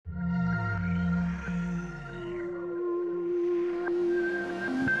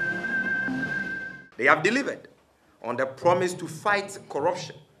They have delivered on the promise to fight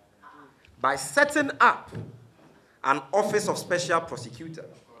corruption by setting up an Office of Special Prosecutor,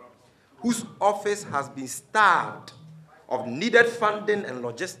 whose office has been starved of needed funding and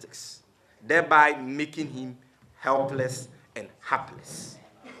logistics, thereby making him helpless and hapless.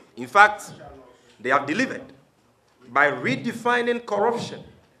 In fact, they have delivered by redefining corruption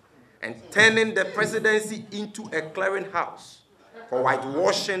and turning the presidency into a clearinghouse for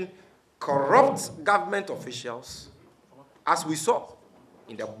whitewashing corrupt government officials, as we saw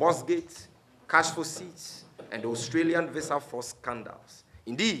in the Bossgate, cash for seats, and the Australian visa fraud scandals.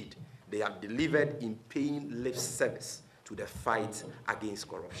 Indeed, they have delivered in paying lip service to the fight against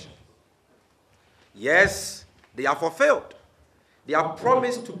corruption. Yes, they have fulfilled their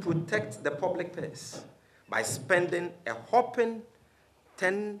promise to protect the public purse by spending a whopping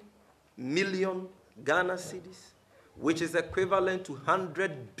 10 million Ghana cedis, which is equivalent to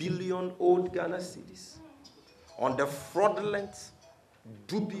 100 billion old Ghana cedis, on the fraudulent,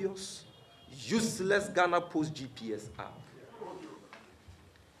 dubious, useless Ghana Post GPS app.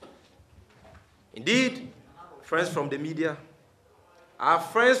 Indeed, friends from the media, our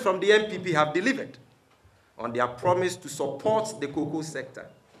friends from the NPP have delivered on their promise to support the cocoa sector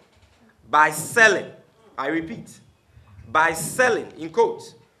by selling, I repeat, by selling, in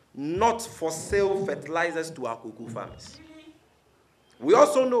quotes, not for sale fertilizers to our cocoa farmers. We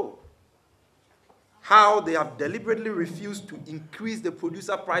also know how they have deliberately refused to increase the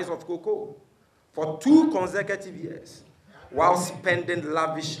producer price of cocoa for 2 consecutive years, while spending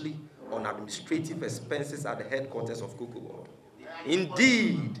lavishly on administrative expenses at the headquarters of Cocoa Board.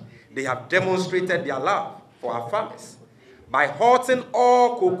 Indeed, they have demonstrated their love for our farmers by halting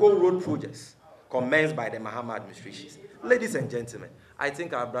all cocoa road projects commenced by the Mahama administrations. Ladies and gentlemen, I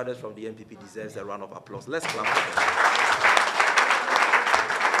think our brothers from the NPP deserve a round of applause. Let's clap for them.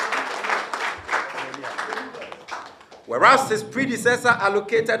 Whereas his predecessor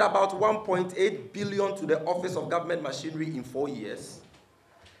allocated about 1.8 billion to the Office of Government Machinery in 4 years,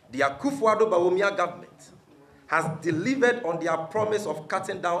 the Akufo-Addo government has delivered on their promise of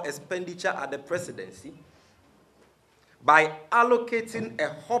cutting down expenditure at the presidency by allocating a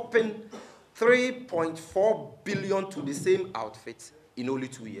whopping 3.4 billion to the same outfit in only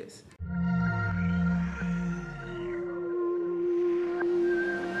 2 years.